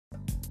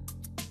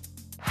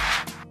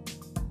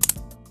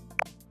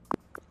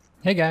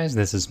Hey guys,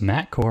 this is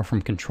Matt Core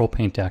from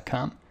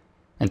Ctrl+Paint.com,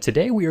 and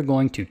today we are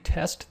going to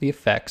test the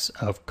effects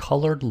of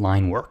colored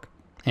line work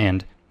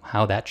and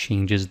how that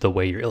changes the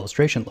way your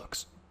illustration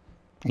looks.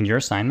 And your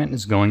assignment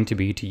is going to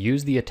be to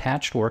use the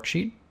attached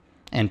worksheet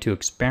and to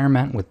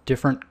experiment with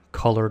different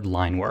colored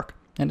line work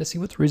and to see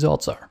what the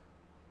results are.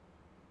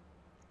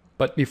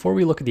 But before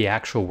we look at the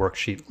actual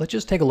worksheet, let's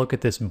just take a look at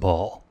this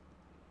ball.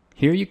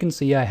 Here you can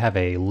see I have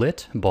a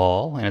lit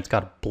ball and it's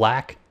got a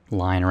black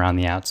line around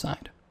the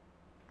outside.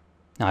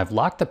 Now I've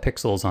locked the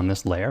pixels on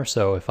this layer,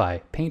 so if I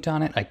paint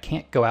on it, I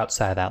can't go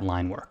outside that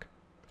line work.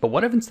 But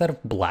what if instead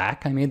of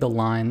black, I made the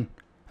line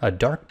a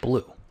dark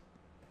blue?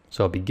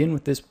 So I'll begin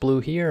with this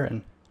blue here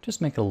and just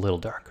make it a little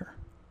darker.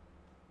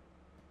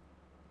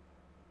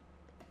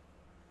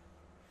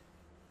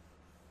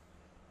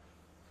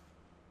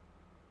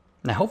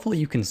 Now hopefully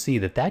you can see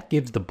that that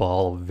gives the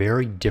ball a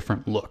very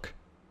different look.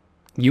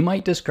 You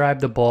might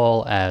describe the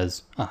ball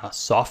as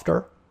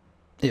softer.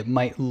 It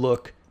might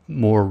look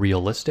more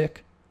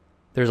realistic.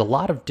 There's a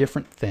lot of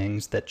different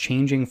things that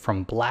changing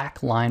from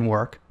black line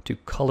work to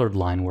colored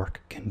line work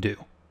can do.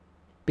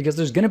 Because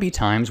there's going to be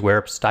times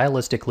where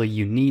stylistically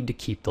you need to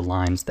keep the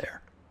lines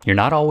there. You're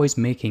not always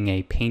making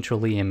a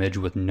painterly image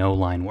with no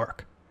line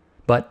work.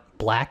 But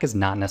black is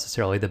not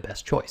necessarily the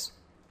best choice.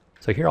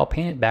 So here I'll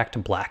paint it back to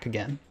black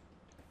again.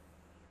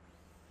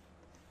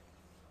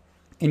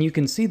 And you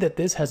can see that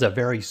this has a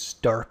very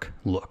stark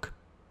look.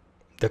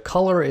 The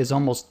color is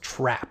almost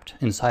trapped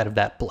inside of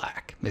that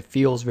black. It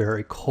feels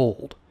very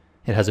cold.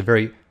 It has a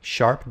very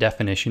sharp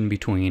definition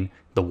between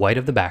the white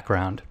of the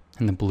background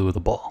and the blue of the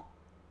ball.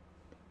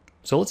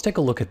 So let's take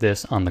a look at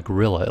this on the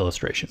gorilla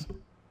illustration.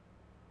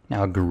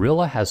 Now a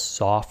gorilla has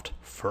soft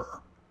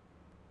fur.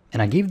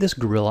 And I gave this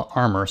gorilla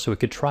armor so it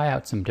could try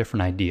out some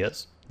different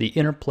ideas. The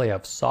interplay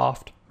of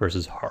soft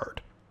versus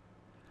hard.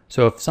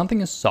 So if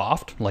something is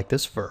soft, like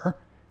this fur,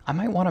 I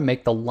might want to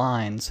make the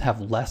lines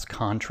have less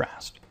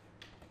contrast.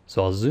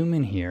 So I'll zoom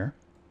in here,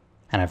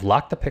 and I've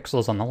locked the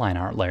pixels on the line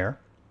art layer.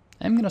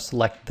 I'm going to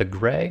select the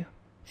gray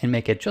and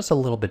make it just a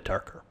little bit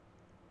darker.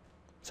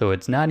 So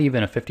it's not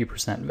even a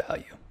 50%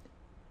 value.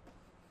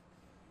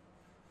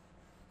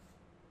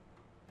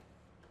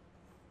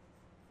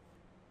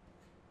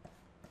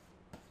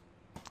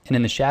 And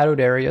in the shadowed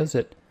areas,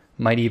 it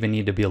might even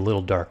need to be a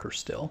little darker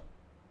still.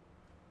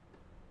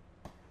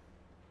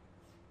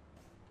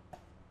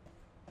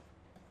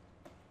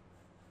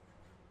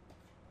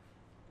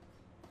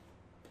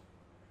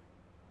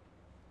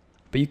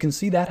 But you can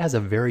see that has a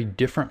very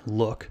different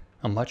look,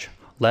 a much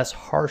less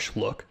harsh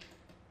look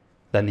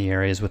than the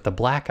areas with the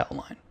black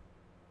outline.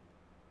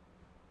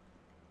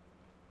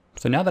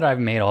 So now that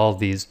I've made all of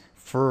these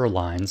fur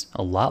lines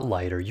a lot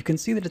lighter, you can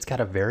see that it's got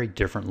a very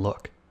different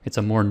look. It's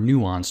a more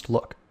nuanced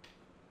look.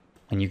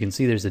 And you can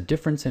see there's a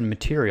difference in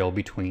material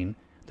between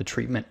the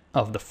treatment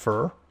of the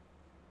fur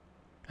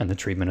and the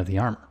treatment of the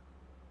armor.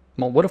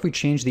 Well, what if we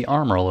change the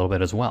armor a little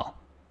bit as well?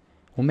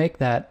 We'll make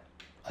that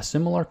a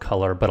similar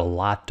color but a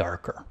lot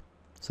darker.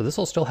 So this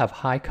will still have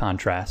high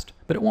contrast,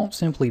 but it won't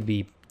simply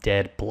be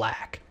dead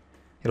black.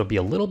 It'll be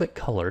a little bit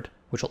colored,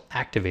 which will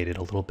activate it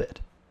a little bit.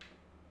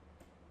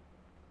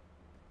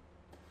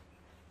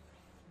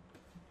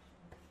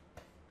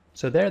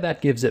 So there,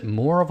 that gives it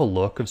more of a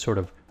look of sort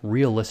of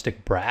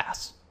realistic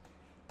brass.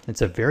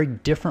 It's a very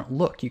different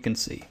look, you can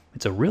see.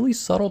 It's a really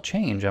subtle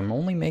change. I'm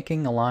only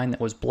making a line that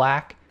was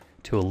black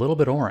to a little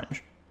bit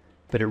orange,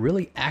 but it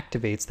really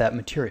activates that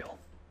material.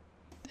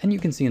 And you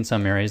can see in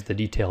some areas the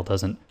detail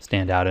doesn't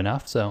stand out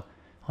enough, so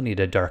I'll need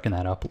to darken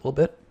that up a little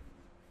bit.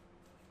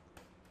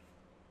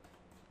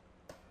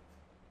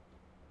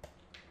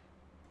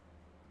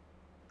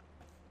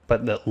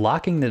 But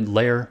locking the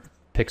layer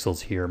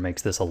pixels here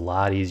makes this a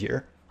lot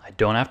easier. I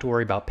don't have to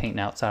worry about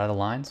painting outside of the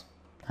lines.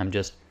 I'm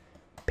just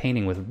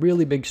painting with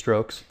really big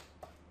strokes,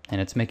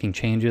 and it's making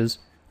changes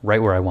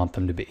right where I want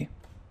them to be.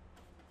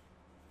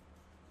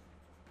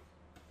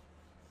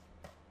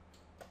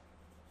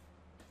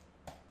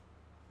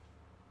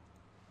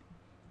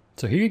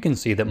 So here you can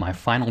see that my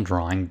final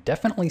drawing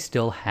definitely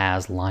still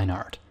has line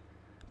art,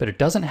 but it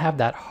doesn't have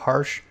that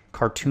harsh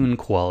cartoon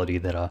quality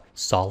that a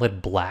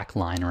solid black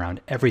line around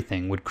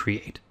everything would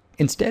create.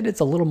 Instead,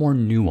 it's a little more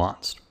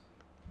nuanced.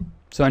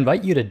 So I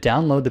invite you to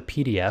download the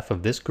PDF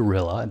of this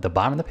gorilla at the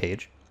bottom of the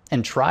page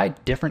and try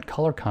different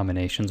color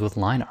combinations with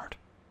line art.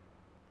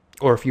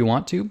 Or if you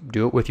want to,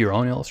 do it with your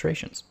own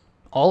illustrations.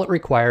 All it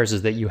requires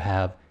is that you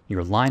have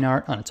your line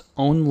art on its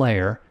own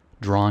layer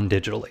drawn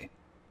digitally.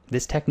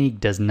 This technique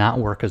does not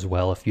work as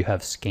well if you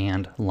have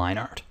scanned line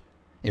art.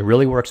 It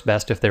really works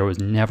best if there was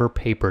never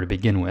paper to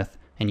begin with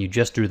and you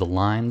just drew the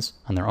lines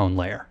on their own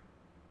layer.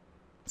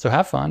 So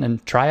have fun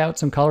and try out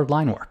some colored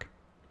line work.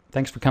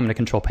 Thanks for coming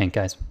to Ctrl+Paint,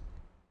 guys.